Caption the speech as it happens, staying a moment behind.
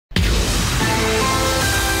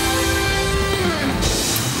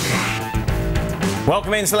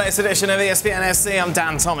Welcome into the latest edition of ESPN SC. I'm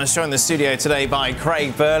Dan Thomas, joined in the studio today by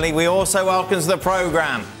Craig Burley. We also welcome to the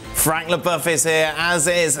programme Frank LeBoeuf is here, as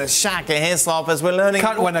is Shaka Hislop, as we're learning...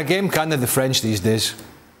 Can't win a game, can they, the French these days?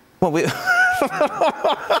 Well, we...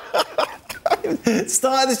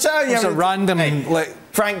 Started the show. It's a random... Hey,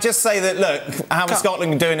 Frank, just say that, look, how's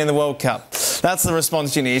Scotland doing in the World Cup? That's the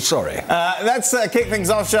response you need. Sorry. Let's kick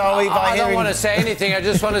things off, shall we? I don't want to say anything. I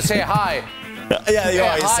just want to say hi. Yeah, you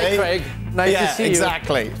are, you hi, see. Craig. Nice to see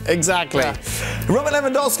exactly, you. Exactly. Yeah. Robert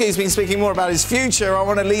Lewandowski has been speaking more about his future. I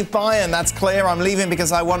want to leave Bayern, that's clear. I'm leaving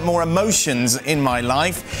because I want more emotions in my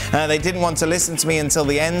life. They didn't want to listen to me until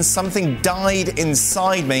the end. Something died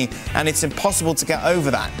inside me, and it's impossible to get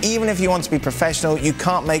over that. Even if you want to be professional, you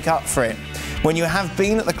can't make up for it. When you have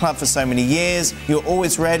been at the club for so many years, you're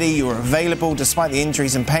always ready, you're available. Despite the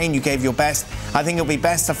injuries and pain, you gave your best. I think it'll be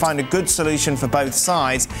best to find a good solution for both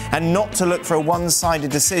sides and not to look for a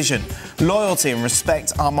one-sided decision. Loyalty and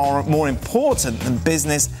respect are more important than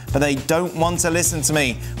business, but they don't want to listen to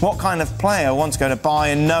me. What kind of player wants to go to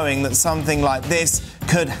Bayern knowing that something like this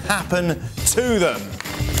could happen to them?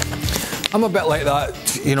 I'm a bit like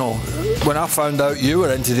that, you know, when I found out you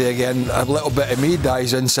were in today again, a little bit of me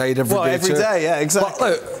dies inside every day. Well, every day, yeah, exactly.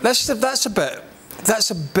 But look, that's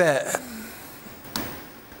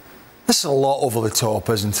a lot over the top,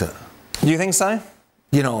 isn't it? You think so?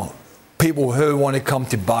 You know, people who want to come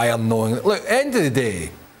to Bayern knowing that, look, end of the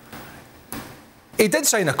day, he did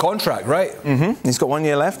sign a contract, right? Mm-hmm. He's got 1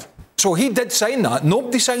 year left. So he did sign that.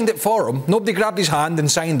 Nobody signed it for him. Nobody grabbed his hand and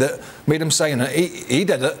signed it, made him sign it. He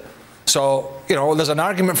did it. So, you know, there's an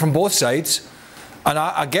argument from both sides. And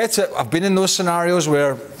I get it. I've been in those scenarios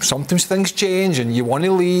where sometimes things change and you want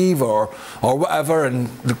to leave or whatever, and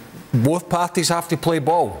both parties have to play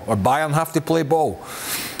ball, or Bayern have to play ball.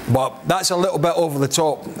 But that's a little bit over the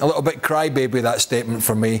top, a little bit crybaby, that statement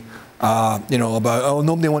for me. You know, about, oh,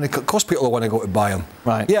 nobody want to... Of course people want to go to Bayern.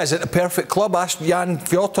 Right. Yeah, is it the perfect club? Ask Jan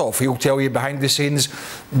Fjortov. He'll tell you behind the scenes,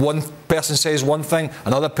 one person says one thing,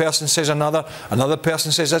 another person says another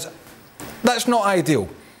person says this. That's not ideal.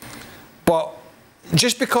 But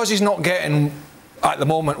just because he's not getting, at the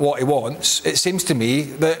moment, what he wants, it seems to me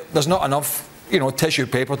that there's not enough, you know, tissue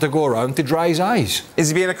paper to go around to dry his eyes. Is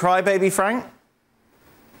he being a crybaby, Frank?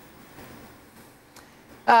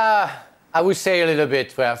 I would say a little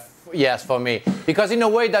bit, yes, for me. Because in a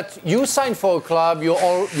way that you signed for a club, you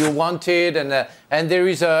wanted, and there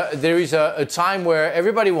is a time where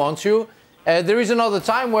everybody wants you. There is another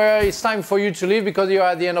time where it's time for you to leave because you're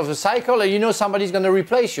at the end of the cycle and you know somebody's going to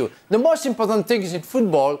replace you. The most important things in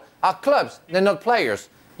football are clubs, they're not players.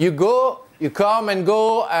 You go, you come and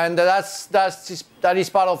go, and that is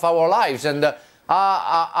part of our lives. And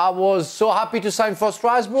I was so happy to sign for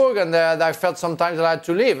Strasbourg, and I felt sometimes that I had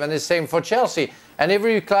to leave, and the same for Chelsea. And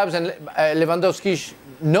every club, and Lewandowski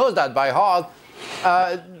knows that by heart,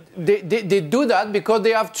 they do that because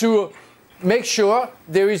they have to make sure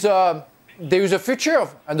there is a future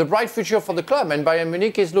and a bright future for the club, and Bayern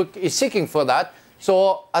Munich is seeking for that.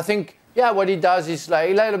 So I think, yeah, what he does is like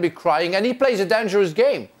a little bit crying, and he plays a dangerous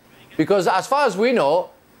game because, as far as we know,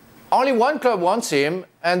 only one club wants him,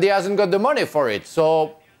 and he hasn't got the money for it.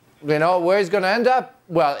 So, you know, where he's going to end up?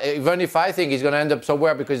 Well, even if I think he's going to end up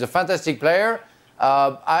somewhere because he's a fantastic player,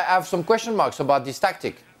 I have some question marks about this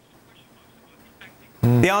tactic.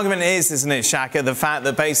 The argument is, isn't it, Shaka, the fact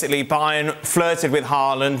that basically Bayern flirted with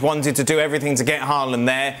Haaland, wanted to do everything to get Haaland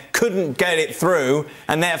there, couldn't get it through,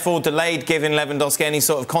 and therefore delayed giving Lewandowski any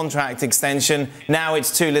sort of contract extension. Now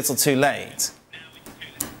it's too little too late.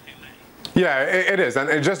 Yeah, it is, and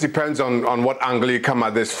it just depends on what angle you come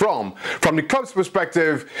at this from. From the club's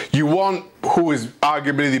perspective, you want who is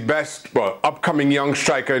arguably the best, well, upcoming young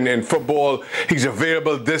striker in football. He's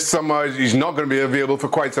available this summer. He's not going to be available for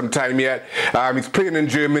quite some time yet. He's playing in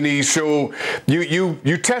Germany, so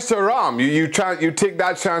you test your arm. You take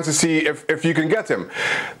that chance to see if you can get him.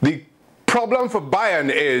 The problem for Bayern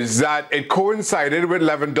is that it coincided with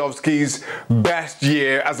Lewandowski's best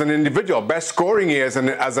year as an individual, best scoring year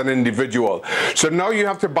as an individual. So now you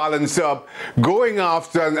have to balance up going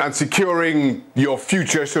after and securing your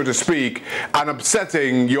future, so to speak, and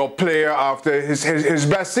upsetting your player after his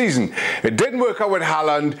best season. It didn't work out with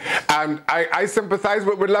Haaland, and I sympathize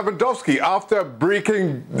with Lewandowski. After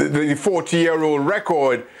breaking the 40-year-old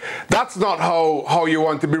record, that's not how you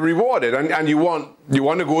want to be rewarded, and you want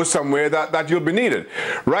to go somewhere that you'll be needed.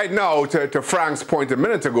 Right now, to Frank's point a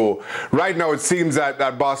minute ago, right now it seems that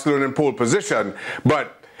Barcelona in pole position,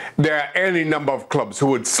 but there are any number of clubs who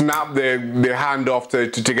would snap their hand off to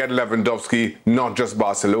get Lewandowski, not just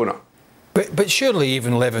Barcelona. But surely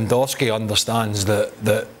even Lewandowski understands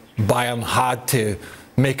that Bayern had to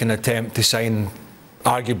make an attempt to sign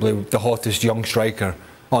arguably the hottest young striker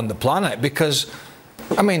on the planet, because,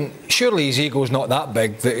 I mean, surely his ego's not that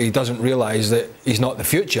big that he doesn't realise that he's not the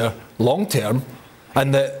future long term,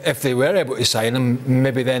 and that if they were able to sign him,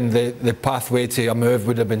 maybe then the pathway to a move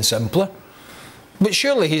would have been simpler. But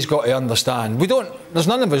surely he's got to understand. There's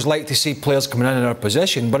none of us like to see players coming in our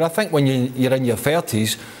position, but I think when you're in your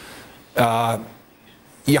 30s,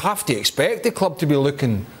 you have to expect the club to be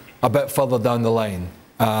looking a bit further down the line.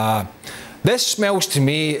 This smells to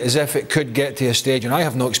me as if it could get to a stage, and I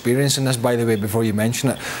have no experience in this, by the way, before you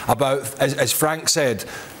mention it, about, as Frank said,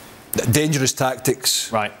 dangerous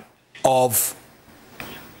tactics. Right. I'm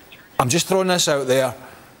just throwing this out there.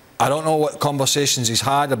 I don't know what conversations he's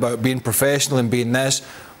had about being professional and being this,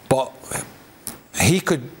 but he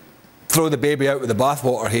could throw the baby out with the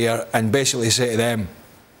bathwater here and basically say to them,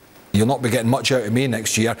 you'll not be getting much out of me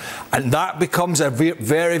next year. And that becomes a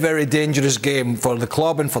very, very dangerous game for the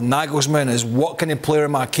club and for Nagelsmann, is what kind of player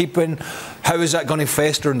am I keeping? How is that going to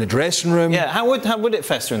fester in the dressing room? Yeah, how would it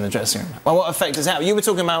fester in the dressing room? Well, what effect does it have? You were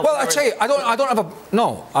talking about... Well, I tell you,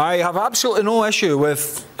 I have absolutely no issue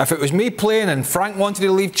with, if it was me playing and Frank wanted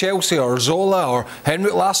to leave Chelsea, or Zola or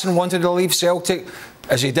Henrik Larsson wanted to leave Celtic,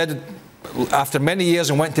 as he did after many years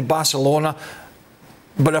and went to Barcelona.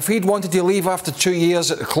 But if he'd wanted to leave after 2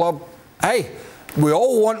 years at the club, hey, we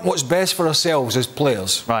all want what's best for ourselves as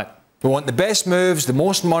players. Right. We want the best moves, the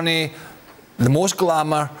most money, the most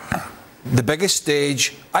glamour, the biggest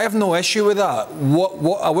stage. I have no issue with that.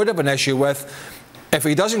 What I would have an issue with, if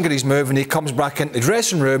he doesn't get his move and he comes back into the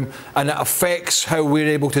dressing room and it affects how we're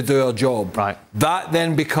able to do our job. Right. That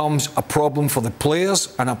then becomes a problem for the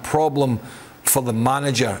players and a problem for the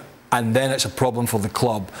manager, and then it's a problem for the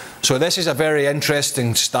club. So this is a very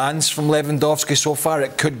interesting stance from Lewandowski so far.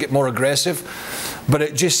 It could get more aggressive, but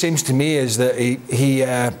it just seems to me is that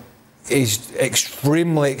he's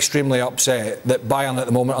extremely upset that Bayern at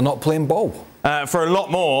the moment are not playing ball. For a lot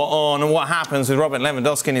more on what happens with Robert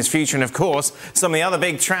Lewandowski in his future, and of course some of the other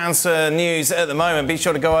big transfer news at the moment, be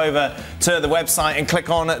sure to go over to the website and click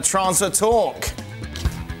on Transfer Talk.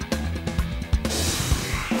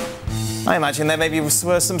 I imagine there maybe were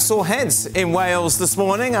some sore heads in Wales this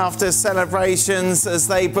morning after celebrations as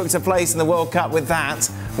they booked a place in the World Cup with that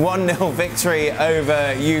 1-0 victory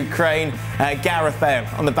over Ukraine. Gareth Bale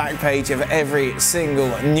on the back page of every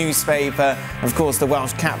single newspaper. Of course, the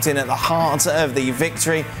Welsh captain at the heart of the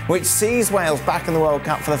victory, which sees Wales back in the World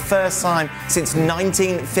Cup for the first time since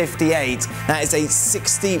 1958. That is a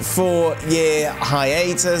 64-year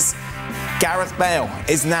hiatus. Gareth Bale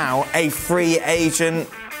is now a free agent.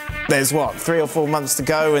 There's, 3 or 4 months to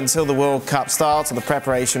go until the World Cup starts, or the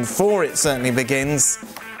preparation for it certainly begins.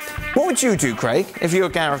 What would you do, Craig, if you were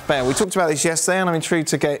Gareth Bale? We talked about this yesterday, and I'm intrigued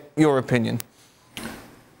to get your opinion.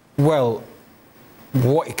 Well,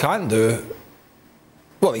 what he can do...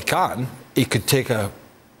 Well, he can. He could take a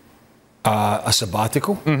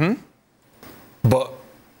sabbatical. Mm-hmm. But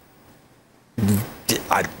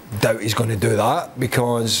I doubt he's going to do that,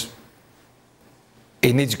 because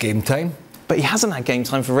he needs game time. But he hasn't had game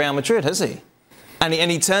time for Real Madrid, has he? And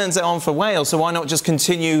he turns it on for Wales, so why not just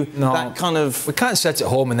continue that kind of... We can't sit at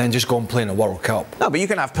home and then just go and play in a World Cup. No, but you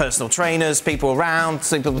can have personal trainers, people around...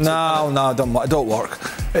 No, it don't work.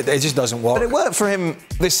 It just doesn't work. But it worked for him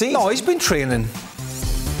this season. No, he's been training.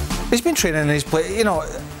 He's been training and he's played... You know,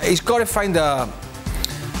 he's got to find a...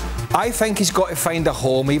 I think he's got to find a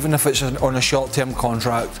home, even if it's on a short-term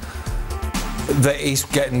contract, that he's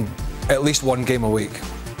getting at least one game a week.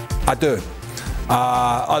 I do.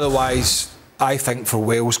 Otherwise, I think for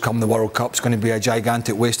Wales come the World Cup, it's going to be a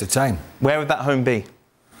gigantic waste of time. Where would that home be?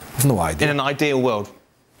 I've no idea. In an ideal world?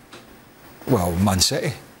 Well, Man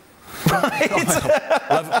City. Right.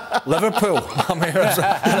 Liverpool. I mean,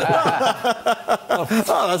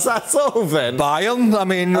 that's all then. Bayern. I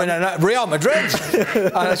mean, Real Madrid.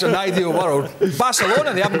 That's an ideal world.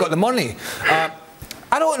 Barcelona, they haven't got the money.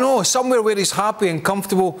 I don't know. Somewhere where he's happy and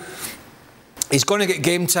comfortable. He's going to get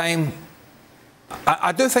game time.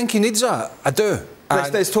 I do think he needs that. I do.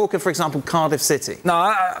 There's talk of, for example, Cardiff City.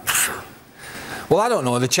 No, well, I don't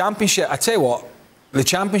know. The Championship, I tell you what, the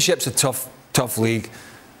Championship's a tough league.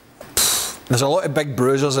 There's a lot of big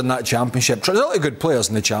bruisers in that Championship. There's a lot of good players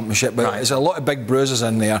in the Championship, but there's a lot of big bruisers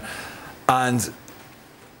in there. And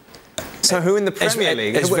so who in the Premier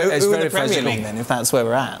League? Who in the Premier League then, if that's where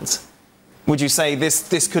we're at? Would you say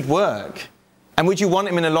this could work? And would you want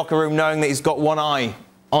him in a locker room knowing that he's got one eye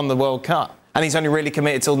on the World Cup and he's only really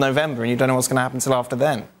committed till November and you don't know what's going to happen till after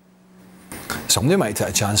then? Somebody might take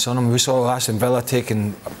a chance on him. We saw Aston Villa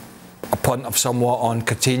taking a punt of somewhat on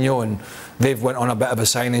Coutinho, and they've went on a bit of a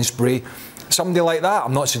signing spree. somebody like that,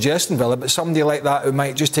 I'm not suggesting Villa, but somebody like that who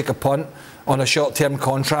might just take a punt on a short-term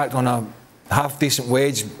contract on a half-decent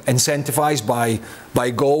wage, incentivised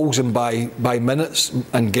by goals and by minutes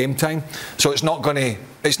and game time. So it's not going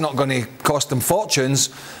to cost him fortunes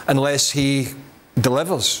unless he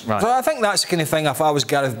delivers. Right. So I think that's the kind of thing, if I was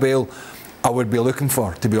Gareth Bale, I would be looking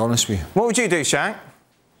for, to be honest with you. What would you do, Shaq?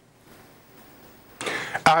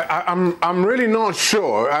 I'm really not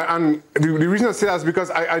sure, and the reason I say that is because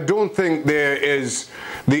I don't think there is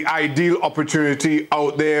the ideal opportunity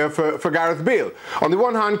out there for Gareth Bale. On the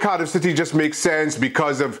one hand, Cardiff City just makes sense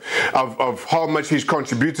because of how much he's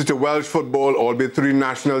contributed to Welsh football, albeit through the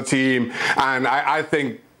national team, and I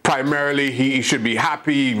think primarily he should be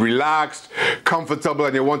happy, relaxed, comfortable,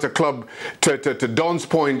 and you want a club, to Don's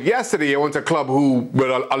point yesterday, you want a club who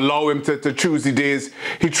will allow him to choose the days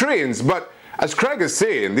he trains. But as Craig is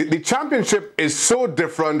saying, the Championship is so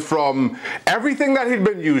different from everything that he'd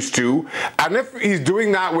been used to, and if he's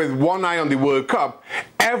doing that with one eye on the World Cup,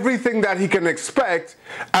 everything that he can expect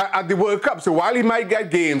at the World Cup. So while he might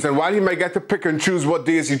get games and while he might get to pick and choose what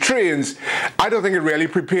days he trains, I don't think it really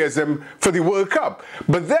prepares him for the World Cup.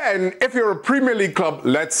 But then, if you're a Premier League club,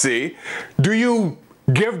 let's say, do you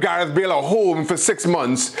give Gareth Bale a home for 6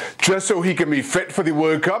 months just so he can be fit for the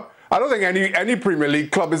World Cup? I don't think any Premier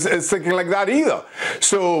League club is thinking like that either.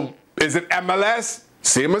 So is it MLS?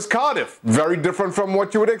 Same as Cardiff. Very different from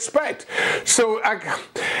what you would expect. So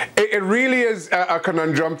it really is a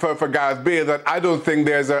conundrum for Gareth Bale that I don't think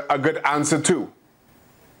there's a good answer to.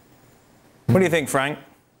 What do you think, Frank?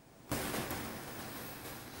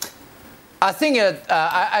 I think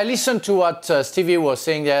I listened to what Stevie was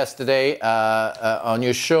saying yesterday on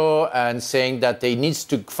your show, and saying that they needs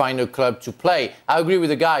to find a club to play. I agree with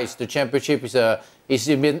the guys. The Championship is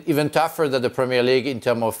even tougher than the Premier League in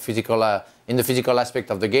terms of physical, in the physical aspect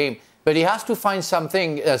of the game. But he has to find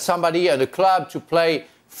somebody at a club to play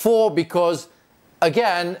for, because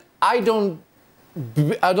again, I don't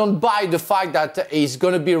buy the fact that he's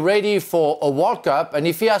going to be ready for a World Cup, and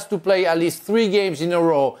if he has to play at least 3 games in a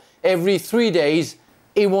row every 3 days,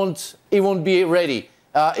 he won't be ready.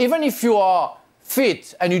 Even if you are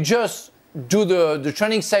fit and you just do the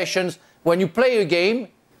training sessions, when you play a game,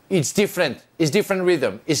 it's different. It's different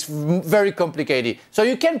rhythm. It's very complicated. So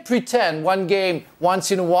you can pretend one game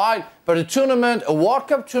once in a while, but a tournament, a World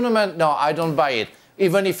Cup tournament, no, I don't buy it.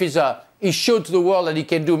 Even if he showed to the world that he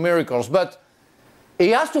can do miracles. But he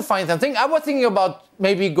has to find something. I was thinking about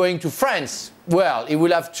maybe going to France. Well, he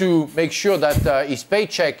will have to make sure that his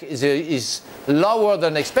paycheck is lower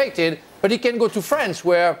than expected, but he can go to France,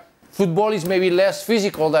 where football is maybe less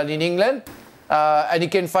physical than in England, and he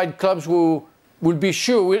can find clubs who will be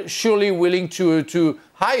surely willing to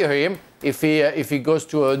hire him if he goes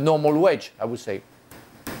to a normal wage, I would say.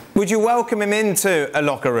 Would you welcome him into a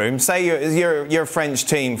locker room? Say you're a French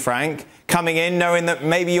team, Frank, coming in knowing that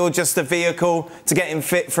maybe you're just a vehicle to get him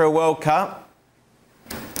fit for a World Cup?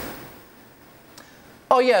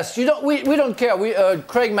 Oh yes, we don't care.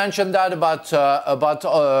 Craig mentioned that about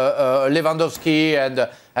Lewandowski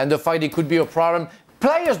and the fact it could be a problem.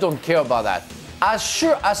 Players don't care about that. As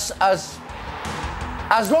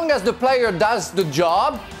long as the player does the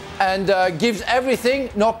job and gives everything,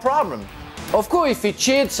 no problem. Of course, if he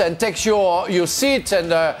cheats and takes your seat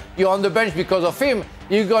and you're on the bench because of him,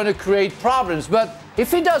 you're going to create problems. But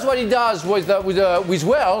if he does what he does with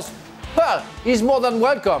Wales, well, he's more than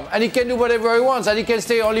welcome, and he can do whatever he wants, and he can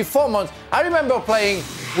stay only 4 months. I remember playing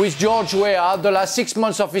with George Weah the last 6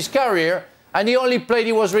 months of his career, and he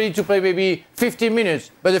was ready to play maybe 15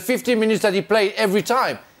 minutes. But the 15 minutes that he played every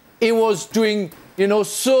time, he was doing,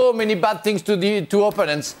 so many bad things to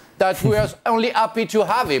opponents that we were only happy to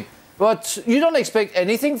have him. But you don't expect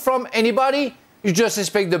anything from anybody. You just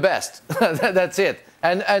expect the best. That's it.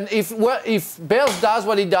 And if Bale does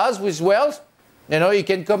what he does with Wales, he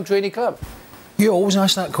can come to any club. You always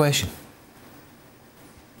ask that question.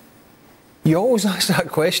 You always ask that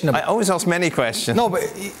question. I always ask many questions. No, but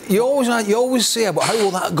you always say about how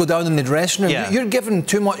will that go down in the dressing room. Yeah. You're giving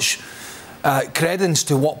too much credence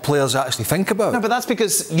to what players actually think about. No, but that's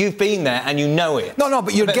because you've been there and you know it. No,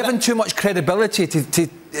 but you're giving too much credibility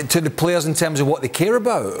to the players in terms of what they care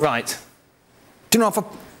about. Right. Do you know, if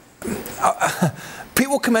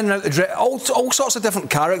people come in and out of all sorts of different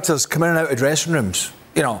characters come in and out of dressing rooms.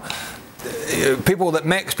 People that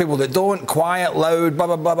mix, people that don't, quiet, loud, blah,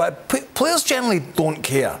 blah, blah, blah. Players generally don't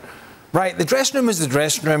care. Right, the dressing room is the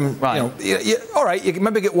dressing room. Right. All right, you can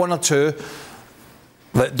maybe get 1 or 2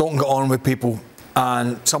 that don't get on with people,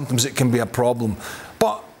 and sometimes it can be a problem.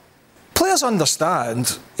 But players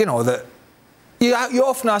understand, that You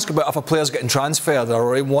often ask about if a player's getting transferred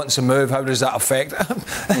or he wants to move, how does that affect?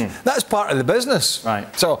 That's part of the business.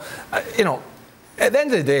 Right. So, you know, at the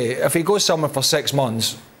end of the day, if he goes somewhere for 6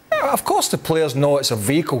 months, of course the players know it's a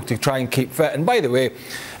vehicle to try and keep fit. And by the way,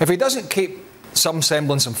 if he doesn't keep some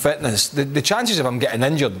semblance of fitness, the chances of him getting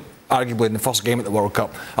injured, arguably in the first game at the World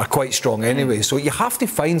Cup, are quite strong anyway. So you have to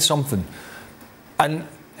find something. And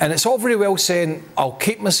it's all very well saying, I'll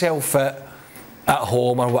keep myself fit at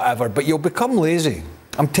home or whatever, but you'll become lazy.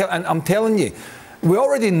 I'm telling you, we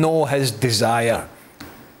already know his desire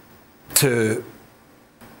to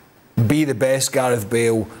be the best Gareth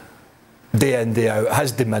Bale day in, day out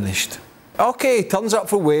has diminished. OK, he turns up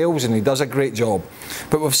for Wales and he does a great job,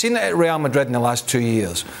 but we've seen it at Real Madrid in the last 2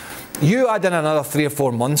 years. You add in another 3 or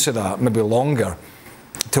 4 months of that, maybe longer,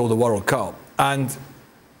 till the World Cup, and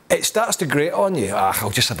it starts to grate on you. I'll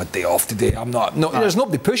just have a day off today. There's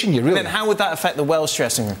nobody pushing you, really. And then how would that affect the Welsh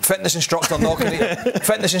dressing room? Fitness instructor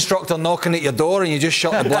knocking at your door and you just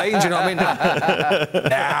shut the blinds, you know what I mean?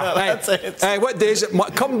 That's it. Hey, what day is it?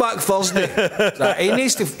 Come back Thursday.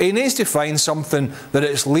 He needs to find something that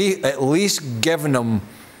at least giving him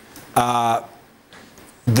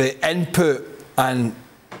the input and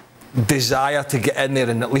desire to get in there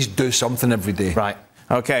and at least do something every day. Right.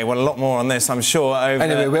 OK, well, a lot more on this, I'm sure.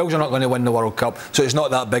 Anyway, Wales are not going to win the World Cup, so it's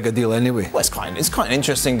not that big a deal anyway. Well, it's quite an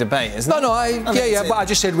interesting debate, isn't it? No, but I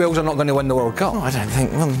just said Wales are not going to win the World Cup. Oh, I don't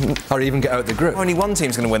think... Well, or even get out of the group. Only one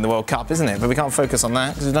team's going to win the World Cup, isn't it? But we can't focus on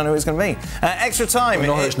that because we don't know who it's going to be. Extra time... We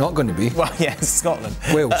know who it's not going to be. Well, yes, Scotland.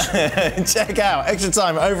 Wales. Check out Extra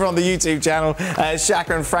Time over on the YouTube channel.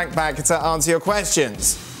 Shaka and Frank back to answer your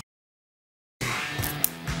questions.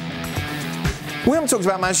 We haven't talked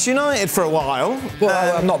about Manchester United for a while.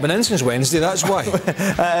 Well, I've not been in since Wednesday, that's why.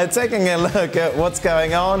 Taking a look at what's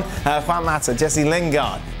going on. Juan Mata, Jesse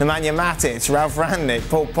Lingard, Nemanja Matic, Ralf Rangnick,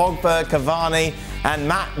 Paul Pogba, Cavani and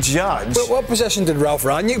Matt Judge. But what position did Ralf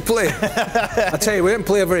Rangnick play? I tell you, we didn't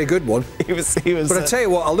play a very good one. He was. But I tell you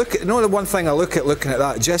what, the one thing I look at looking at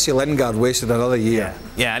that, Jesse Lingard wasted another year.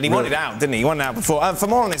 Yeah, and he wanted out, didn't he? He wanted out before. For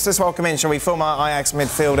more on this, let's welcome in, shall we, former Ajax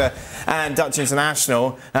midfielder and Dutch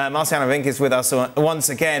international. Marciano Vink is with us once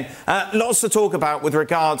again. Lots to talk about with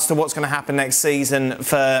regards to what's going to happen next season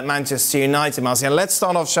for Manchester United, Marciano. Let's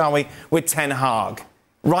start off, shall we, with Ten Hag.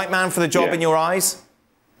 Right man for the job in your eyes?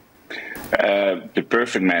 The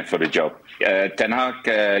perfect man for the job. Ten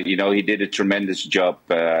Hag, he did a tremendous job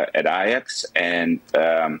at Ajax, and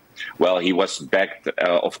he was backed,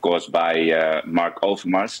 of course, by Mark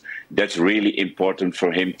Overmars. That's really important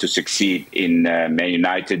for him to succeed in Man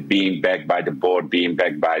United, being backed by the board, being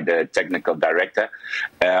backed by the technical director.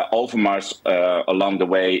 Overmars, along the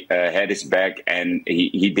way, had his back, and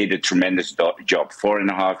he did a tremendous job.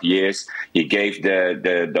 4.5 years. He gave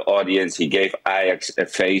the audience, he gave Ajax a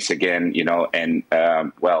face again, and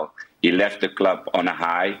he left the club on a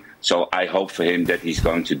high. So I hope for him that he's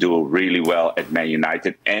going to do really well at Man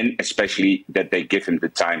United, and especially that they give him the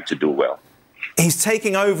time to do well. He's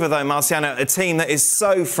taking over, though, Marciano, a team that is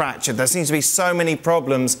so fractured. There seems to be so many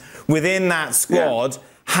problems within that squad. Yeah.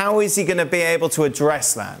 How is he going to be able to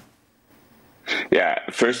address that? Yeah,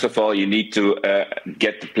 first of all, you need to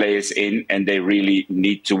get the players in, and they really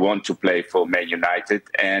need to want to play for Man United.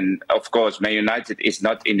 And, of course, Man United is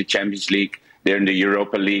not in the Champions League. They're in the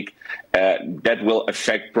Europa League. That will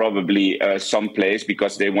affect probably some players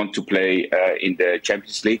because they want to play in the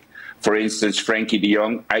Champions League. For instance, Frankie de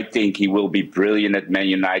Jong, I think he will be brilliant at Man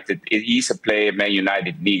United. He's a player Man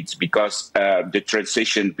United needs because the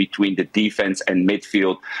transition between the defense and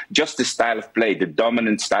midfield, just the style of play, the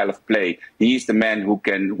dominant style of play, he's the man who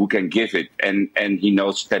can give it. And he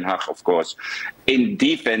knows Ten Hag, of course. In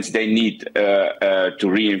defense, they need to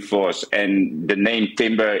reinforce. And the name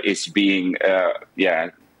Timber is being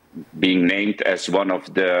named as one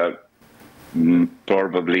of the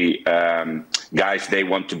probably guys they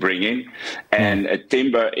want to bring in. And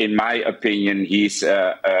Timber, in my opinion, he's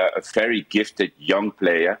a very gifted young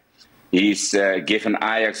player. He's given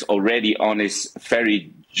Ajax already on his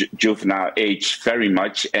very juvenile age very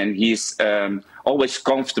much, and he's always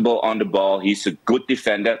comfortable on the ball. He's a good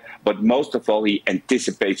defender, but most of all, he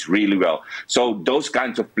anticipates really well. So those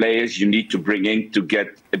kinds of players you need to bring in to get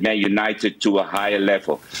Man United to a higher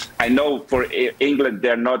level. I know for England,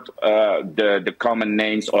 they're not the common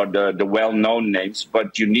names or the well-known names,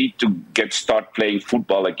 but you need to start playing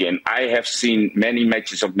football again. I have seen many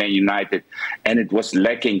matches of Man United, and it was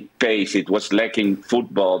lacking pace. It was lacking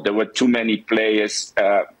football. There were too many players,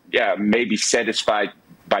 maybe satisfied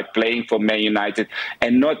by playing for Man United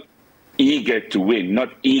and not eager to win, not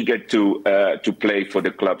eager to play for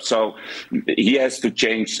the club. So he has to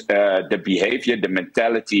change the behavior, the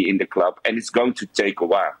mentality in the club, and it's going to take a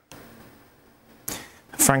while.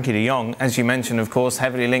 Frankie de Jong, as you mentioned, of course,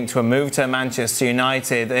 heavily linked to a move to Manchester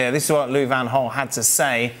United. This is what Lou van Gaal had to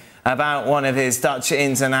say about one of his Dutch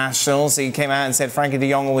internationals. He came out and said Frankie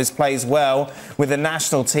de Jong always plays well with the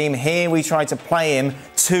national team. Here we try to play him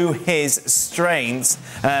to his strengths.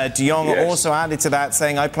 De Jong also added to that,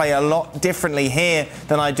 saying, I play a lot differently here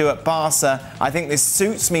than I do at Barca. I think this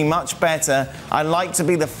suits me much better. I like to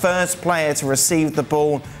be the first player to receive the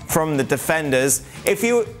ball from the defenders. If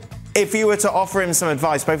you were to offer him some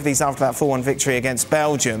advice, both of these after that 4-1 victory against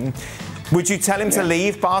Belgium, would you tell him to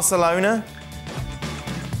leave Barcelona?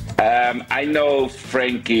 I know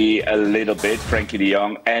Frankie a little bit, Frankie de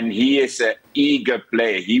Jong, and he is an eager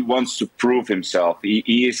player. He wants to prove himself.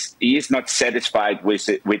 He is not satisfied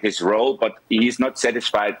with his role, but he is not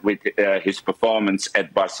satisfied with his performance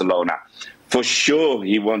at Barcelona. For sure,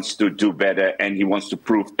 he wants to do better, and he wants to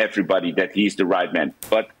prove everybody that he's the right man.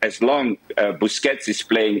 But as long Busquets is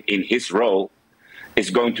playing in his role, it's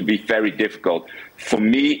going to be very difficult. For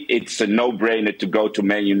me, it's a no-brainer to go to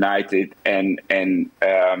Man United and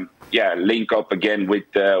link up again with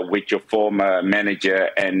your former manager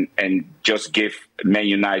and just give Man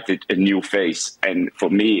United a new face. And for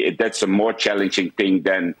me, that's a more challenging thing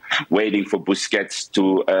than waiting for Busquets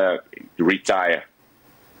to retire.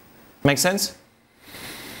 Makes sense?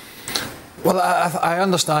 Well, I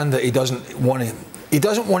understand that he doesn't want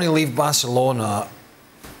to leave Barcelona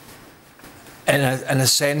in a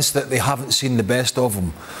sense that they haven't seen the best of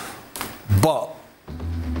him. But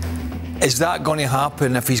is that going to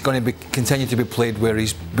happen if he's going to continue to be played where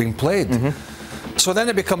he's being played? Mm-hmm. So then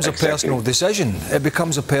it becomes a personal decision. It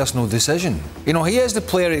becomes a personal decision. You know, he is the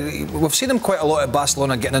player. We've seen him quite a lot at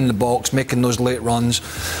Barcelona getting in the box, making those late runs.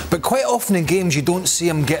 But quite often in games, you don't see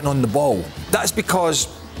him getting on the ball. That's because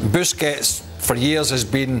Busquets, for years, has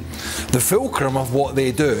been the fulcrum of what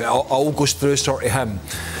they do. It all goes through sort of him.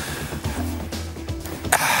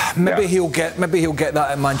 Maybe he'll get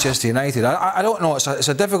that at Manchester United. I don't know. It's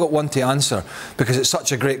a difficult one to answer because it's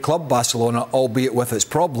such a great club, Barcelona, albeit with its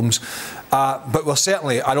problems. But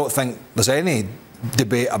I don't think there's any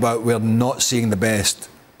debate about we're not seeing the best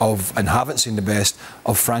of and haven't seen the best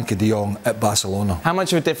of Frankie de Jong at Barcelona. How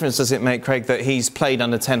much of a difference does it make, Craig, that he's played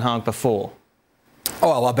under Ten Hag before? Oh,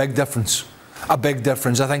 well, a big difference. A big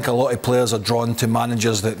difference. I think a lot of players are drawn to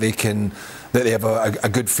managers that they have a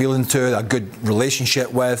good feeling to, a good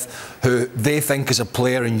relationship with, who they think is a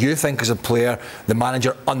player and you think is a player. The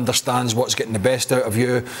manager understands what's getting the best out of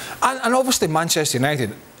you. And obviously Manchester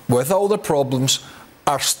United, with all their problems,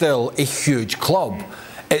 are still a huge club.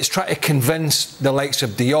 It's trying to convince the likes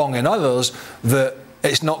of de Jong and others that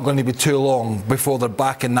it's not going to be too long before they're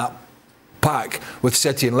back in that pack with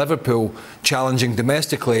City and Liverpool challenging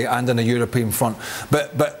domestically and in a European front.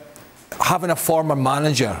 But having a former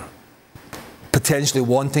manager potentially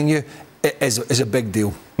wanting you is a big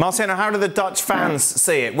deal. Marciano, how do the Dutch fans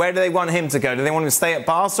see it? Where do they want him to go? Do they want him to stay at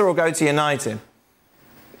Barca or go to United?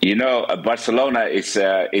 You know, Barcelona is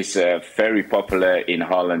very popular in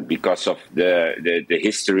Holland because of the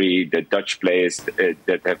history, the Dutch players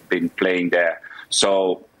that have been playing there.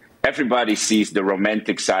 So everybody sees the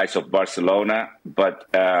romantic side of Barcelona, but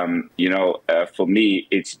for me,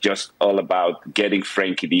 it's just all about getting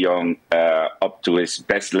Frankie de Jong up to his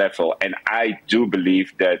best level. And I do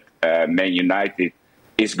believe that Man United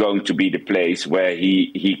is going to be the place where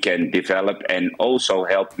he can develop and also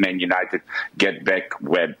help Man United get back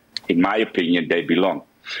where, in my opinion, they belong.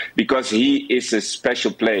 Because he is a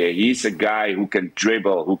special player. He's a guy who can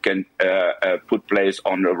dribble, who can put players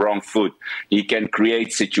on the wrong foot. He can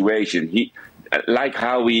create situations. Like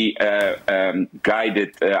how he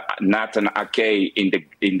guided Nathan Ake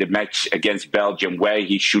in the match against Belgium, where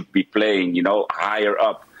he should be playing, higher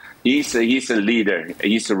up. He's a leader.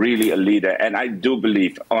 He's really a leader. And I do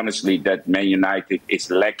believe, honestly, that Man United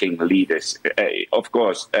is lacking leaders. Of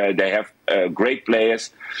course, they have great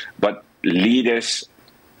players, but leaders,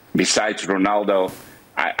 besides Ronaldo,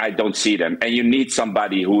 I don't see them. And you need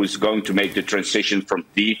somebody who is going to make the transition from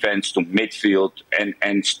defense to midfield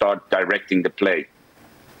and start directing the play.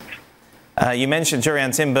 You mentioned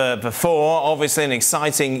Jurriën Timber before, obviously an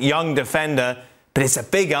exciting young defender. But it's a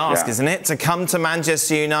big ask, isn't it, to come to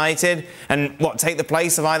Manchester United and, take the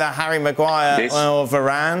place of either Harry Maguire or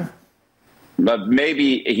Varane? But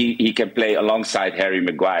maybe he can play alongside Harry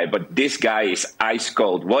Maguire. But this guy is ice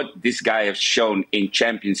cold. What this guy has shown in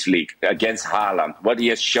Champions League against Haaland, what he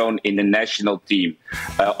has shown in the national team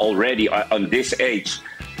already on this age,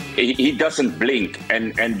 he doesn't blink,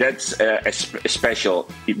 and that's special.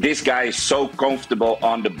 This guy is so comfortable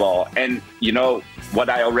on the ball, and you know what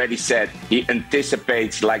I already said, he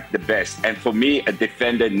anticipates like the best. And for me, a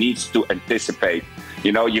defender needs to anticipate.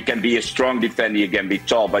 You know, you can be a strong defender, you can be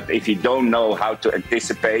tall, but if you don't know how to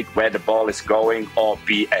anticipate where the ball is going or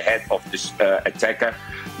be ahead of the attacker,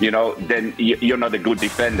 you know, then you're not a good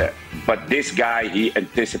defender. But this guy, he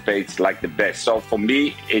anticipates like the best. So for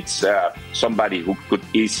me, it's somebody who could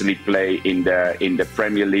easily play in the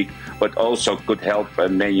Premier League, but also could help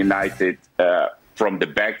Man United from the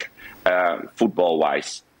back,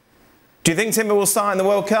 football-wise. Do you think Timber will start in the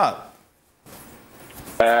World Cup?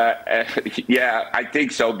 Yeah, I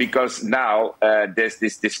think so, because now there's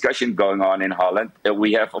this discussion going on in Holland.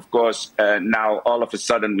 We have, of course, now all of a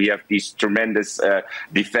sudden we have these tremendous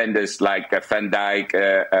defenders like Van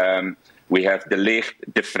Dijk, we have De Ligt,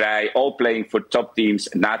 De Vrij, all playing for top teams,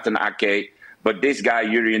 Nathan Ake. But this guy,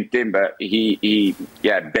 Jurrien Timber, he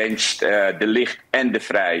benched De Ligt and De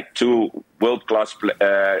Vrij, two world-class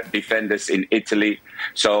defenders in Italy.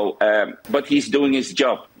 So, but he's doing his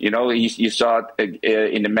job. You know, you saw it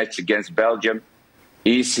in the match against Belgium.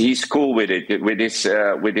 He's cool with it, with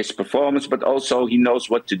his performance, but also he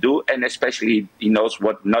knows what to do, and especially he knows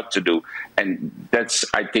what not to do. And that's,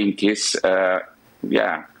 I think, his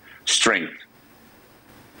strength.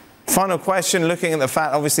 Final question, looking at the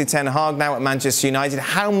fact, obviously, Ten Hag now at Manchester United,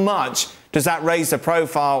 how much does that raise the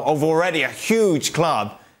profile of already a huge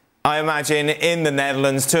club, I imagine, in the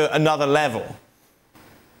Netherlands to another level?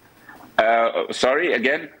 Sorry,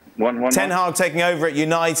 again? One Ten Hag taking over at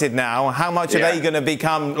United now, how much are they going to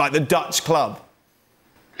become like the Dutch club?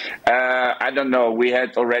 I don't know. We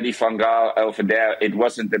had already Van Gaal over there. It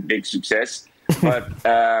wasn't a big success. But,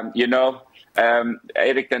 you know,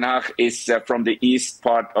 Erik ten Hag is from the east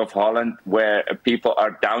part of Holland, where people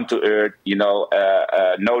are down to earth, you know,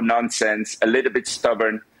 no nonsense, a little bit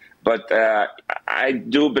stubborn. But I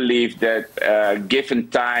do believe that given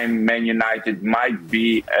time, Man United might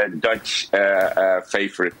be a Dutch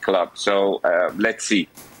favorite club. So let's see.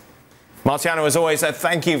 Marciano, as always,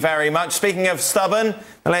 thank you very much. Speaking of stubborn,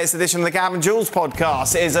 the latest edition of the Gab and Jules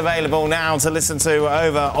podcast is available now to listen to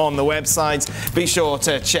over on the website. Be sure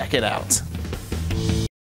to check it out.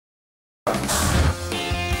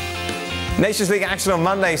 Nations League action on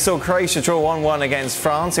Monday saw Croatia draw 1-1 against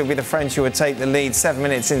France. It will be the French who would take the lead 7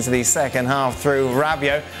 minutes into the second half through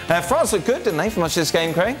Rabiot. France looked good, didn't they, for much of this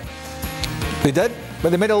game, Craig? They did,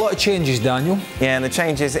 but they made a lot of changes, Daniel. Yeah, and the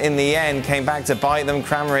changes in the end came back to bite them.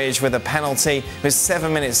 Kramaric with a penalty with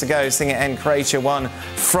 7 minutes to go, seeing it end Croatia 1,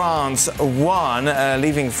 France 1,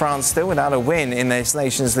 leaving France still without a win in this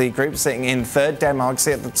Nations League group, sitting in third. Denmark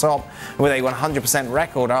sit at the top with a 100%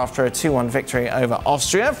 record after a 2-1 victory over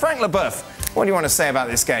Austria. Frank Leboeuf, what do you want to say about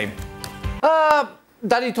this game?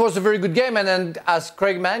 That it was a very good game, and then, as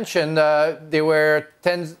Craig mentioned, there were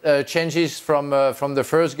 10 changes from the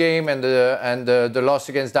first game and the loss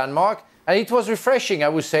against Denmark, and it was refreshing, I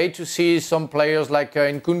would say, to see some players like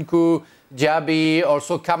Nkunku, Diaby,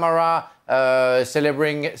 also Kamara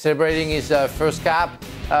celebrating his first cap.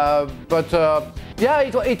 Yeah,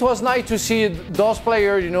 it was nice to see those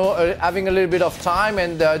players, you know, having a little bit of time,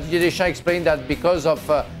 and Didier Deschamps explained that because of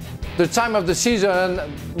the time of the season,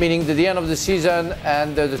 meaning the end of the season,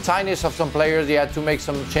 and the tiredness of some players, they had to make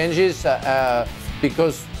some changes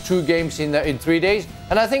because 2 games in 3 days.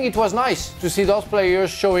 And I think it was nice to see those players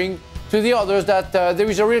showing to the others that there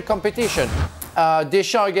is a real competition.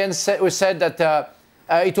 Deschamps again said that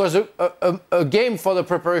it was a game for the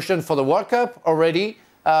preparation for the World Cup already,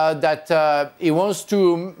 that he wants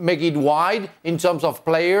to make it wide in terms of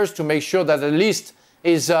players, to make sure that the list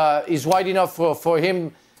is wide enough for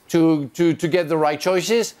him to get the right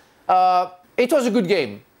choices. It was a good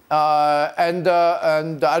game, and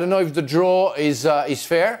I don't know if the draw is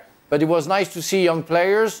fair, but it was nice to see young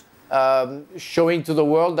players showing to the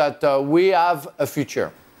world that we have a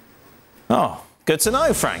future. Oh, good to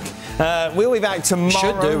know, Frank. We'll be back tomorrow.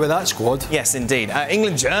 Should do with that squad. Yes, indeed.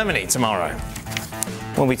 England-Germany tomorrow.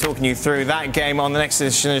 We'll be talking you through that game on the next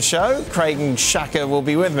edition of the show. Craig and Shaka will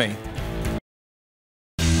be with me.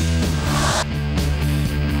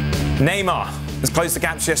 Neymar has closed the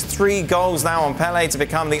gap to just 3 goals now on Pelé to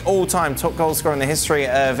become the all-time top goal scorer in the history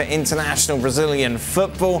of international Brazilian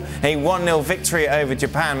football. A 1-0 victory over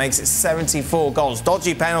Japan makes it 74 goals.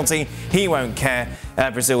 Dodgy penalty, he won't care.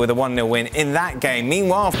 Brazil with a 1-0 win in that game.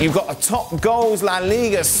 Meanwhile, you've got a Top Goals La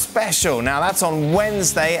Liga special. Now, that's on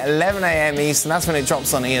Wednesday, 11 a.m. Eastern. That's when it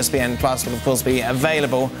drops on ESPN Plus. Will, of course, be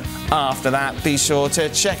available after that. Be sure to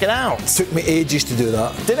check it out. Took me ages to do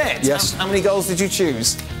that. Did it? Yes. How many goals did you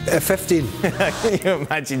choose? 15. Can you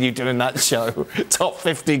imagine you doing that show? Top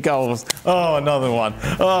 50 goals. Oh, another one.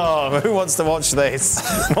 Oh, who wants to watch this?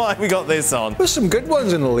 Why have we got this on? There's some good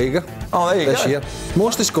ones in the Liga. Oh, there you this go. year.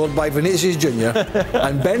 Mostly scored by Vinicius Junior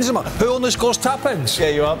and Benzema, who only scores tap-ins. Yeah,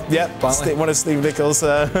 you are. Yep. One of Steve Nichol's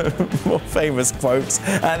more famous quotes.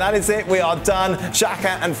 And that is it. We are done.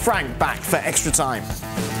 Xhaka and Frank back for extra time.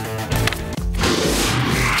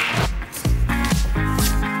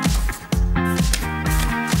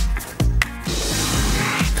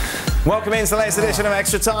 Welcome into the latest edition of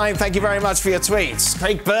Extra Time. Thank you very much for your tweets.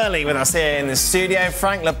 Craig Burley with us here in the studio.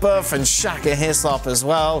 Frank LeBeouf and Xhaka Hislop as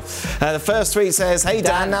well. The first tweet says, "Hey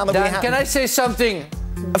Dan, now that we have..." Can I say something?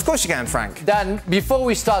 Of course you can, Frank. Dan, before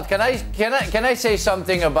we start, can I say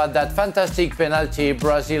something about that fantastic penalty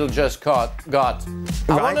Brazil just got? Right.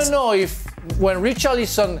 I want to know if when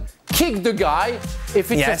Richarlison kicked the guy, if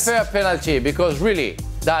it's a fair penalty, because really,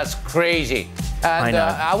 that's crazy. And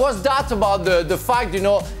I was that about the fact,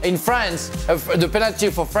 in France, the penalty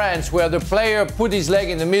for France, where the player put his leg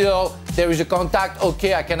in the middle, there is a contact,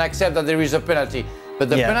 okay, I can accept that there is a penalty. But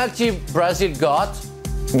the penalty Brazil got,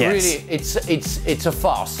 really, it's a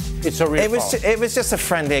farce. It's a real farce. It was just a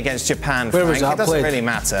friendly against Japan, Frank. It doesn't really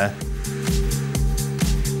matter.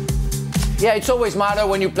 Yeah, it's always matter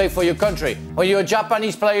when you play for your country. When you're a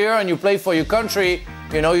Japanese player and you play for your country,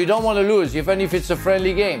 you don't want to lose, even if it's a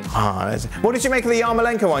friendly game. What did you make of the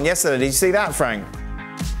Yarmolenko one yesterday? Did you see that, Frank?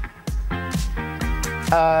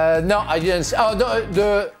 No, I didn't.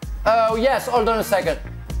 Yes, hold on a second.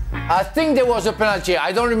 I think there was a penalty.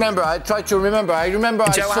 I don't remember. I tried to remember. I remember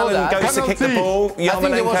Joe I saw Allen that. goes to kick the ball.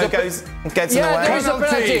 Yarmolenko gets in the way. There is a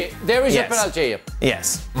penalty. There is a penalty.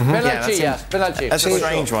 Yes. Penalty. That's a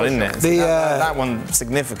strange one, isn't it? That one's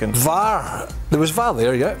significant. VAR. There was VAR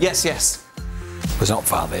there, yeah? Yes. Was not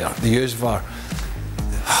VAR there. They used VAR.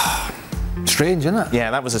 Strange, isn't it?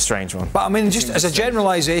 Yeah, that was a strange one. But I mean, just as a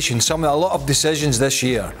generalisation, a lot of decisions this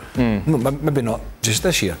year, maybe not just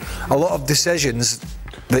this year, a lot of decisions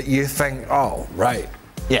that you think, oh, right.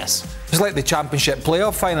 Yes. It's like the Championship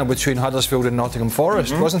playoff final between Huddersfield and Nottingham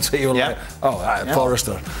Forest, wasn't it? You were like,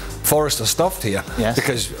 Forrester stuffed here. Yes.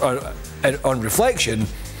 Because on reflection,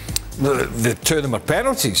 the two of them are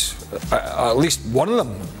penalties, at least one of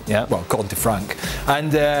them. Yeah. Well, according to Frank,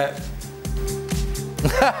 and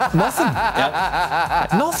nothing.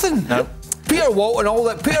 Nothing. No. Peter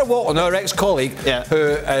Walton, our ex-colleague, who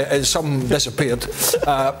is some disappeared,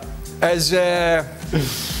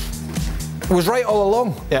 was right all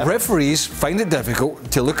along. Yeah. Referees find it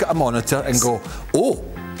difficult to look at a monitor and go, "Oh,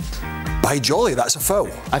 by jolly, that's a foul."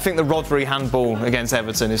 I think the Rodri handball against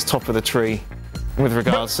Everton is top of the tree. With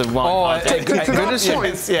regards to why.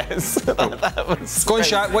 Yes. That was go on,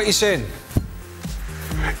 Shaq, what are you saying?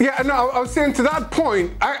 Yeah, no, I was saying to that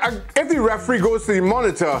point, if the referee goes to the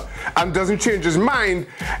monitor and doesn't change his mind,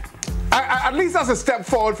 at least that's a step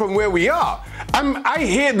forward from where we are. I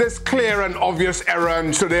hate this clear and obvious error,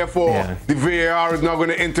 and so therefore the VAR is not going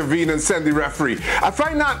to intervene and send the referee. I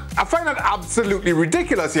find that absolutely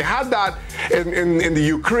ridiculous. You had that in the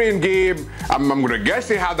Ukraine game. I'm going to guess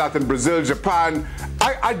they had that in Brazil, Japan.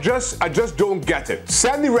 I just don't get it.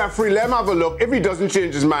 Send the referee, let him have a look. If he doesn't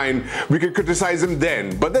change his mind, we can criticize him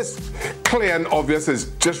then. But this clear and obvious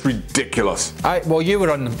is just ridiculous. Well, you were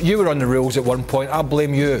on the rules at one point. I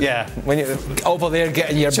blame you. Yeah, when you over there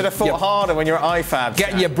getting your should have fought harder when you're at IFAB.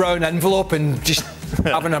 Getting your brown envelope and just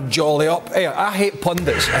having a jolly up. Hey, I hate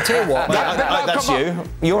pundits. I tell you what. That's you.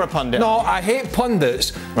 You're a pundit. No, I hate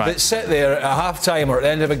pundits that sit there at half time or at the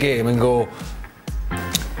end of a game and go,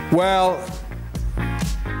 well,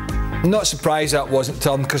 not surprised that wasn't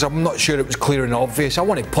turned because I'm not sure it was clear and obvious. I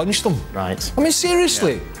want to punch them. Right. I mean,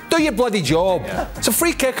 seriously, do your bloody job. Yeah. It's a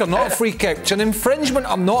free kick or not a free kick. It's an infringement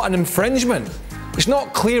or not an infringement. It's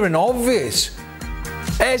not clear and obvious.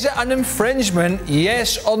 Is it an infringement,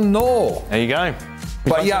 yes or no? There you go.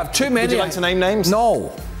 But you have too many. Would you like to name names?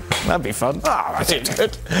 No. That'd be fun. Ah,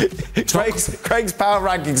 good. Craig's power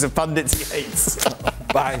rankings of pundits he hates.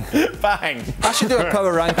 Bang. Bang. I should do a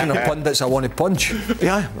power ranking of pundits I want to punch.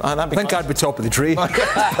 Yeah, that'd be I think fun. I'd be top of the tree.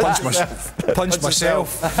 punch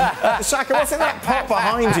myself. Shaka, what's in that pot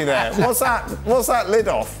behind you there? What's that lid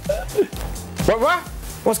off? What?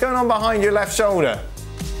 What's going on behind your left shoulder?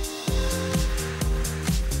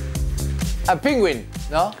 A penguin,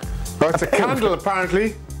 no? Oh, it's a candle,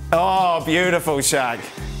 apparently. Oh, beautiful, Shaq.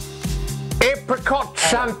 Apricot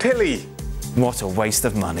chantilly. What a waste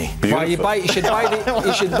of money. Well, you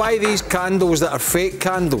should buy these candles that are fake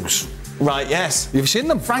candles. Right, yes. You've seen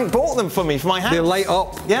them? Frank bought them for me for my house. They light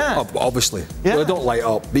up. Yeah. Oh, obviously. Yeah. Well, they don't light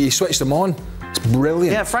up, but you switch them on. It's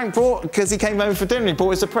brilliant. Yeah, Frank brought, because he came over for dinner, he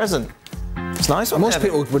bought us a present. It's nice. Most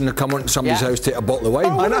people wouldn't have come on to somebody's house to take a bottle of wine.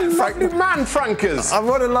 Oh, what a lovely man Frank is. Oh,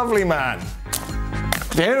 what a lovely man.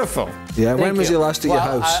 Beautiful. Yeah, when was he last at your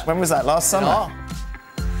house? When was that? Last summer?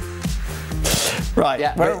 Right.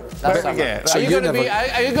 Yeah, where we get? So are you going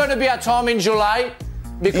to be at home in July?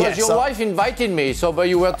 Because your wife invited me. So, but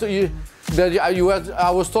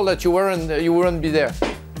I was told that you wouldn't be there.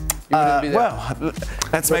 You wouldn't be there. Well,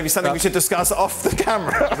 that's maybe something we should discuss off the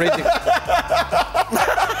camera.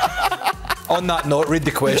 On that note, read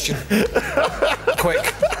the question.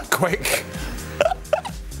 Quick.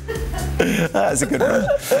 That's a good one.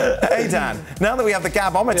 Hey, Dan, now that we have the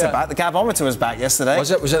gabometer back, the gabometer was back yesterday.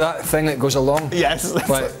 Was it that thing that goes along? Yes,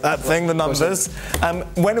 Right. that thing, the numbers.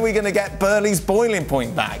 When are we going to get Burley's boiling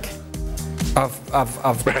point back? I've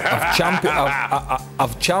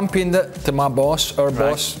championed it to my boss, our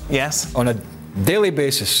boss. Yes. On a daily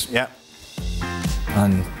basis. Yeah.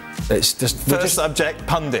 And it's just... First subject,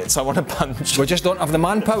 pundits. I want to punch. We just don't have the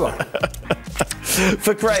manpower.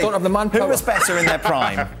 For Craig, don't have the manpower. who was better in their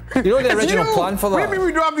prime? You know the original plan for that? What do you mean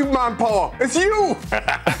we don't have the manpower? It's you!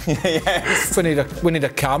 Yes. We need a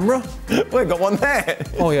camera. We've got one there.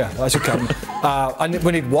 Oh yeah, that's a camera. And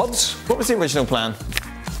we need words. What was the original plan?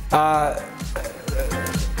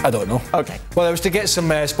 I don't know. Okay. Well, it was to get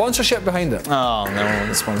some sponsorship behind it. Oh, no one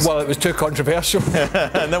wants sponsor. Well, it was too controversial.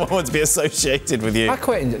 No one wants to be associated with you. I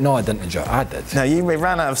didn't enjoy it. I did. No, you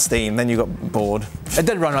ran out of steam, then you got bored. It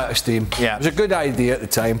did run out of steam. Yeah. It was a good idea at the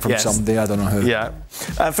time from somebody, I don't know who. Yeah.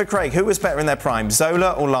 For Craig, who was better in their prime,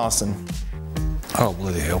 Zola or Larsson? Oh,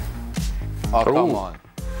 bloody hell. Oh, come on.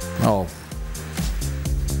 Oh.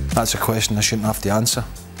 That's a question I shouldn't have to answer.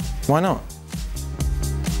 Why not?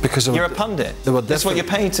 Because you're a pundit. That's what you're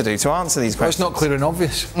paid to do, to answer these questions. Well, it's not clear and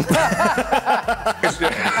obvious.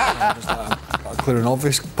 Clear and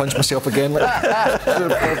obvious. Punch myself again. I'm going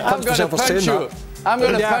to punch you. I'm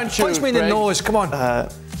going to punch you. Punch me in the nose. Come on. Who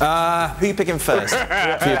are you picking first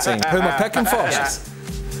for your team? Who am I picking first?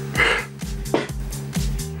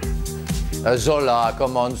 Zola,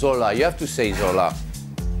 come on, Zola. You have to say Zola.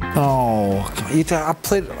 Oh, I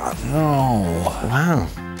played. No. Wow.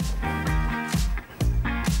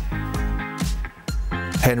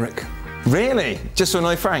 Henrik. Really? Just to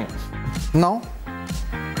annoy Frank? No.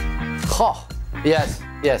 Oh, yes.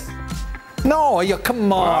 No,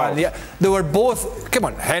 come on. Wow. Yeah, they were both. Come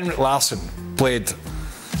on, Henrik Larsson played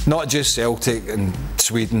not just Celtic and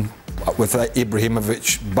Sweden with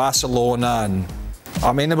Ibrahimovic, Barcelona, and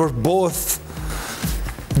I mean they were both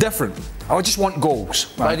different. I just want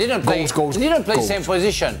goals. But I didn't play. Goals. You didn't play same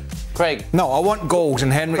position, Craig. No, I want goals,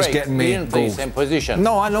 and Henrik's getting me you didn't play goals. same position.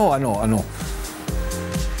 No, I know.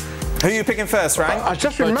 Who are you picking first, Frank? I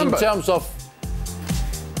just remember. But in terms of,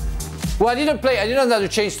 well, I didn't have the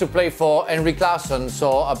chance to play for Henrik Larsson,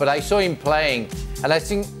 but I saw him playing, and I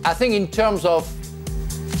think in terms of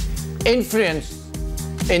influence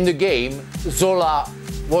in the game, Zola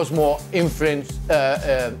was more influent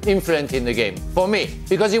in the game for me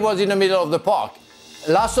because he was in the middle of the park.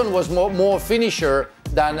 Larsson was more finisher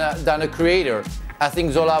than a creator. I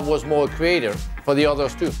think Zola was more a creator for the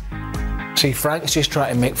others too. See, Frank's just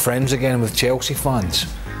trying to make friends again with Chelsea fans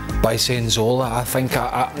by saying Zola. I think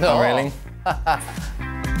No. Really? I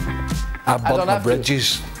burnt my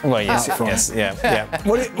bridges. Well, yes, yeah.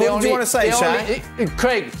 What do you want to say, Shaq?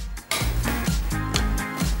 Craig.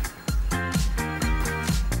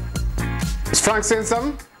 Is Frank saying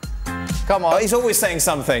something? Come on. Oh, he's always saying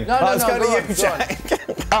something. Let's go to you, Shaq.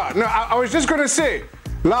 I was just going to say,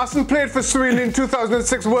 Larsson played for Sweden in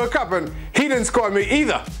 2006 World Cup and he didn't score me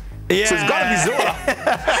either. Yeah. So it's got to be Zola.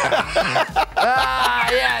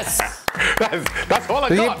 Yes. That's all I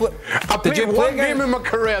got. I played one game in my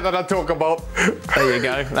career that I talk about. There you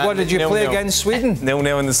go. What did you play against Sweden?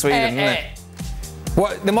 0-0 in the Sweden, isn't it?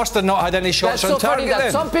 What? They must have not had any shots on target then.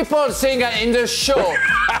 Some people saying in the show,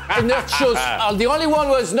 the only one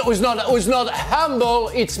who's not humble,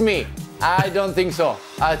 it's me. I don't think so.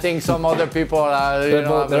 I think some other people are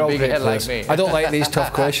have a big head like me. I don't like these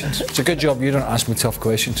tough questions. It's a good job you don't ask me tough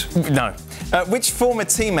questions. No. Which former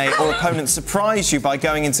teammate or opponent surprised you by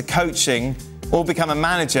going into coaching or become a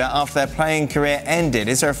manager after their playing career ended?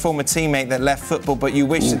 Is there a former teammate that left football but you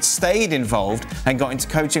wish had stayed involved and got into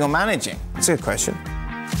coaching or managing? That's a good question.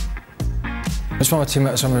 Which former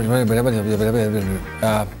teammate?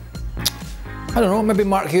 I don't know, maybe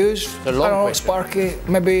Mark Hughes, I don't know, Sparky,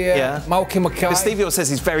 maybe Malky McKay. But Stevie says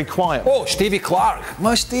he's very quiet. Oh, Stevie Clark.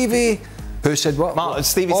 My Stevie, Who said what?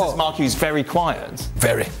 Stevie says Mark Hughes very quiet.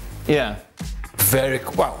 Very. Yeah. Very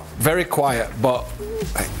quiet, but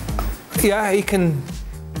yeah, he can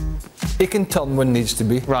turn when needs to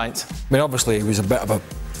be. Right. I mean, obviously he was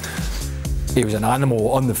an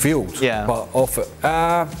animal on the field. Yeah. But off it,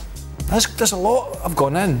 there's a lot have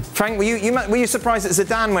gone in. Frank, were you surprised that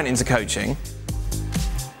Zidane went into coaching?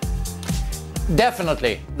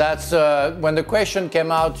 Definitely. That's when the question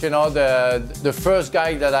came out. The first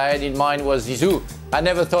guy that I had in mind was Zizou. I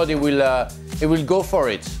never thought he will go for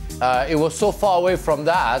it. It was so far away from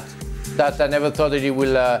that I never thought that he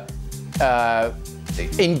will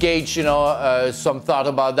engage, some thought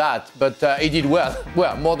about that. But he did well,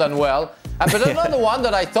 more than well. But another one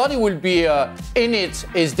that I thought he would be in it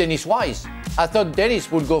is Dennis Wise. I thought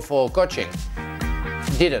Dennis would go for coaching.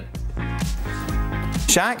 Didn't.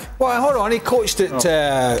 Shaq? Well, hold on. He coached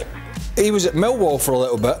at. He was at Millwall for a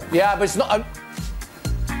little bit. Yeah, but it's not.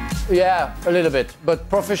 Yeah, a little bit. But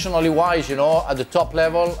professionally wise, at the top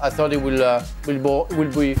level, I thought he will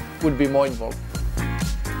be more involved.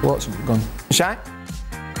 What's gone? Shaq?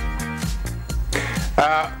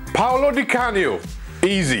 Paolo Di Canio.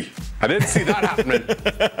 Easy. I didn't see that happening.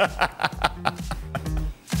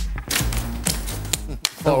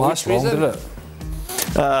 That last long, did it?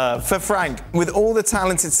 For Frank, with all the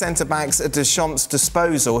talented centre-backs at Deschamps'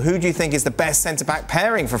 disposal, who do you think is the best centre-back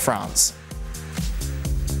pairing for France?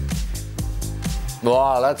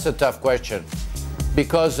 Wow, that's a tough question.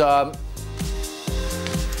 Because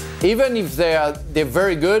even if they're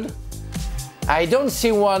very good, I don't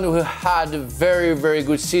see one who had a very, very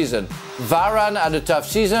good season. Varane had a tough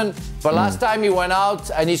season, but last time he went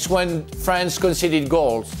out and it's when France conceded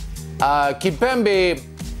goals. Kimpembe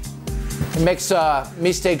makes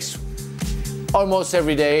mistakes almost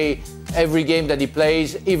every day, every game that he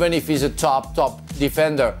plays, even if he's a top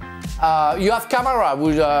defender. You have Camara,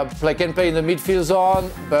 who can play in the midfield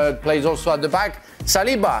zone, but plays also at the back.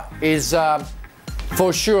 Saliba is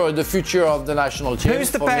for sure the future of the national team.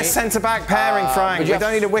 Who's the best centre-back pairing, Frank? We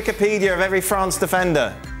don't need a Wikipedia of every France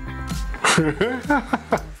defender.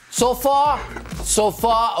 So far,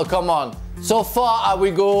 oh come on. So far, I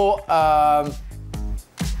will go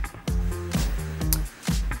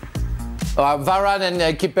Varane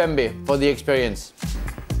and Kimpembe for the experience.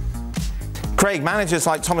 Craig, managers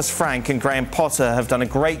like Thomas Frank and Graham Potter have done a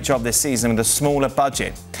great job this season with a smaller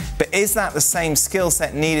budget. But is that the same skill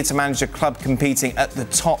set needed to manage a club competing at the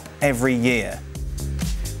top every year?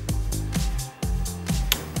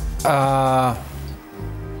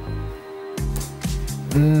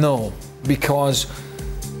 No, because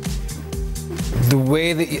the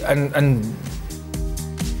way that and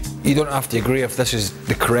you don't have to agree if this is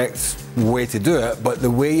the correct way to do it, but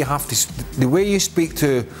the way you speak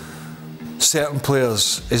to certain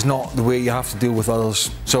players is not the way you have to deal with others.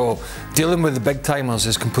 So dealing with the big timers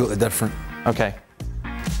is completely different. Okay.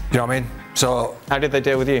 You know what I mean? So how did they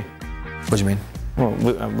deal with you? What do you mean?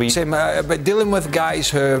 Well, Same, but dealing with guys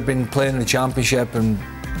who have been playing in the Championship and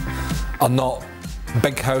are not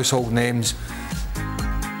big household names,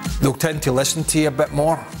 they'll tend to listen to you a bit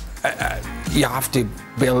more. You have to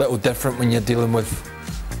be a little different when you're dealing with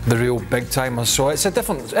the real big timers. So it's a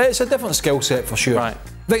different skill set for sure. Right.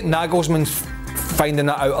 I think Nagelsmann's finding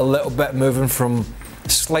that out a little bit, moving from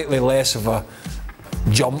slightly less of a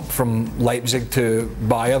jump from Leipzig to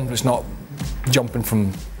Bayern. It's not jumping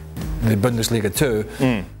from the Bundesliga too,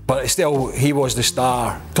 but it's still, he was the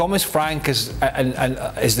star. Thomas Frank is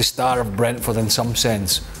the star of Brentford in some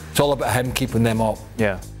sense. It's all about him keeping them up.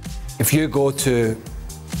 Yeah. If you go to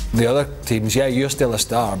the other teams, yeah, you're still a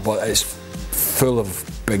star, but it's full of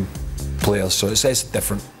big players, so it's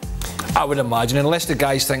different. I would imagine, unless the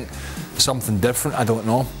guys think something different, I don't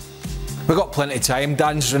know. We've got plenty of time.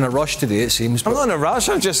 Dan's in a rush today, it seems. I'm not in a rush.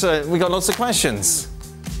 I'm just. We got lots of questions.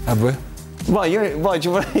 Have we? Well,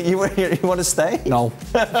 do you want to stay? No.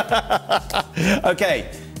 Okay,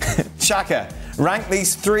 Shaka, rank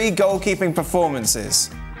these 3 goalkeeping performances: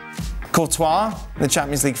 Courtois, the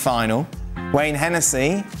Champions League final; Wayne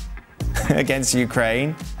Hennessy against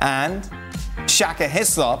Ukraine; and Shaka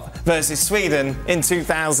Hislop versus Sweden in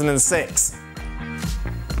 2006.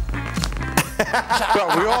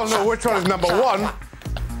 Well, we all know which one is number 1.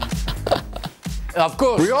 Of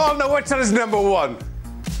course. We all know which one is number 1.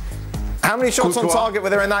 How many shots Courtois. on target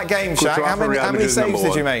were there in that game, Shaq? Courtois How many saves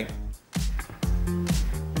did you make?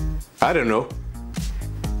 I don't know.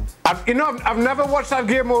 I've never watched that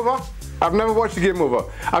game over. I've never watched the game over.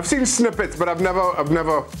 I've seen snippets, but I've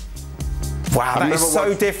never. Wow, that is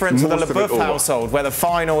so different to the LeBoeuf household, where the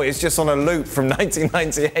final is just on a loop from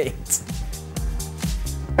 1998.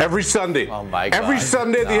 Every Sunday. Oh my God. Every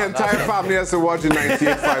Sunday, the entire family has to watch the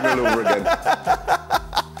 98 final over again.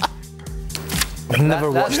 I've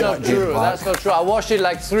never watched That's not that game true. back. That's not true. I watched it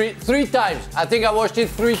like three times. I think I watched it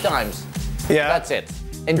 3 times. Yeah. That's it.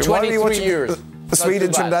 In Why are you 23 watching years. Sweden,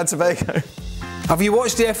 Not too Trinidad, bad. Tobago. Have you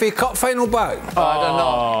watched the FA Cup final back? Oh, I don't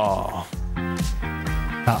know.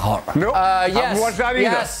 That hurt. No, I yes, haven't watched that either.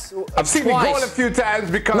 yes, I've seen twice. the goal a few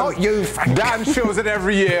times because Not you, Frank. Dan shows it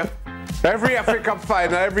every year. Every FA Cup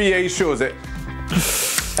final, every year he shows it.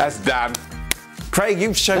 That's Dan. Craig,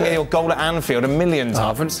 you've shown me your goal at Anfield 1,000,000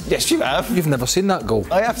 times. Yes, you have. You've never seen that goal.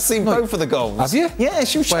 I have seen both of the goals. Have you?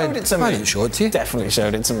 Yes, you showed When? it to me. I didn't show it to you. Definitely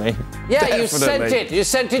showed it to me. Yeah, you sent Definitely. it. You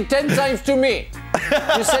sent it 10 times to me.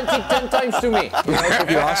 You sent it 10 times to me.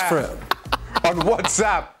 You asked for it. On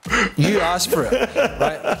WhatsApp. You asked for it,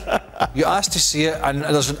 right? You asked to see it, and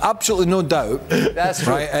there's absolutely no doubt. That's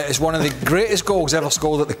true. Right, it's one of the greatest goals ever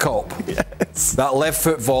scored at the Cup. Yes. That left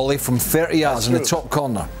foot volley from 30 yards in the top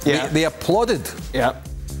corner. Yeah. They applauded. Yeah.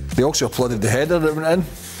 They also applauded the header that went in.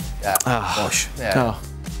 Yeah. Gosh. Yeah.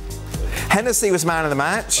 Hennessy was man of the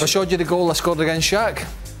match. I showed you the goal I scored against Shaq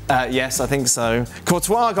Yes, I think so.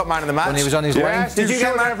 Courtois got man of the match. when he was on his Yes, line. Did you you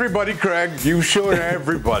get showed that? everybody, Craig. You showed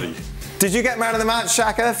everybody. Did you get man of the match,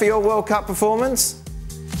 Shaka, for your World Cup performance?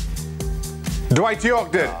 Dwight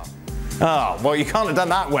York did. Oh, well, you can't have done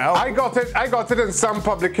that well. I got it in some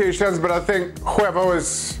publications, but I think whoever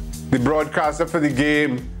was the broadcaster for the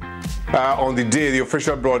game on the day, the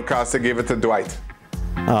official broadcaster gave it to Dwight.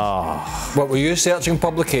 What were you searching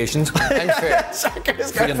publications? Unfair. Shaka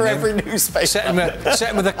is going Your for name. every newspaper. sitting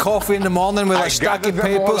with a coffee in the morning with I a stack of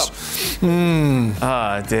gathered them all papers.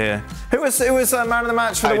 Oh, dear. Who was man of the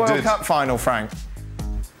match for the I World did. Cup final, Frank?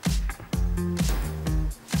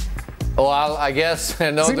 Well, I guess the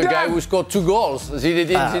Zidane. guy who scored 2 goals,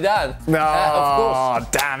 Zinedine Zidane. No, Of course.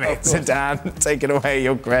 damn it, Zidane. Taking away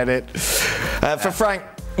your credit. For Frank,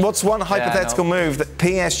 what's one hypothetical move that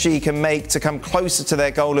PSG can make to come closer to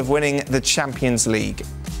their goal of winning the Champions League?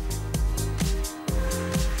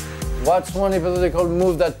 What's one hypothetical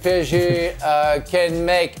move that PSG can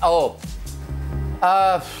make?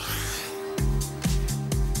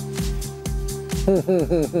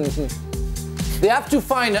 They have to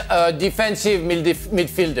find a defensive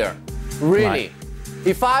midfielder. Really. Right.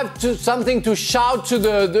 If I have something to shout to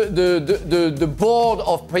the board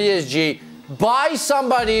of PSG, buy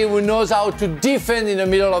somebody who knows how to defend in the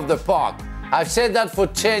middle of the park. I've said that for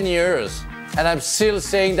 10 years, and I'm still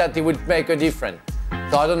saying that it would make a difference.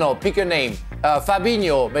 So I don't know, pick a name.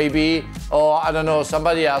 Fabinho, maybe, or I don't know,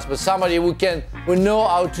 somebody else, but somebody who know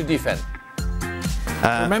how to defend.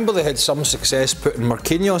 Remember they had some success putting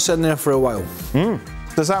Marquinhos in there for a while.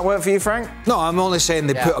 Does that work for you, Frank? No, I'm only saying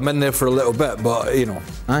they put him in there for a little bit, but you know,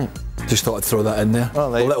 just thought I'd throw that in there.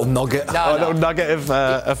 Well, a little nugget. A little nugget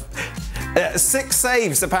of 6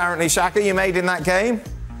 saves, apparently, Shaka, you made in that game.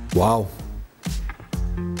 Wow.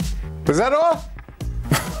 Was that all?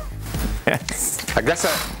 Yes. I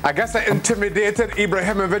guess I intimidated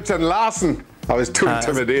Ibrahimovic and Larson. I was too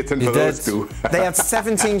intimidating for you those did. two. They had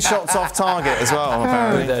 17 shots off target as well,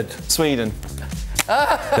 apparently. They did. Sweden. Did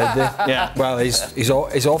they? Yeah. Well, he's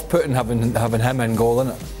off-putting having him in goal,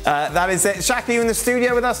 isn't it? That is it. Shaka, are you in the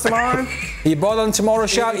studio with us tomorrow? Are you bothering tomorrow,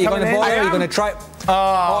 Shaq? Are you going coming to in? bother? I Are you am. going to try?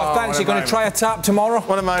 Oh, Thanks. what a You're going to try a tap tomorrow?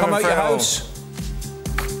 What a moment Come out for your it all. house.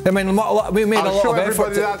 I mean, we made a I'll lot show of effort.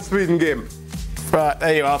 everybody that Sweden game. Right,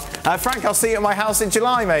 there you are. Frank, I'll see you at my house in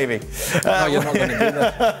July, maybe. No, you're not going to do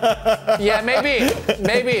that. Yeah, maybe.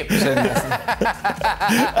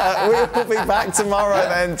 We'll be back tomorrow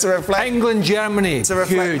then to reflect. England, Germany. To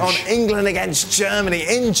reflect Huge. on England against Germany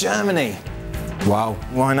in Germany. Wow.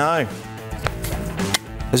 Why no?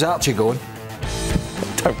 Is Archie going?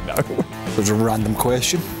 Don't know. There's a random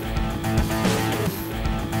question.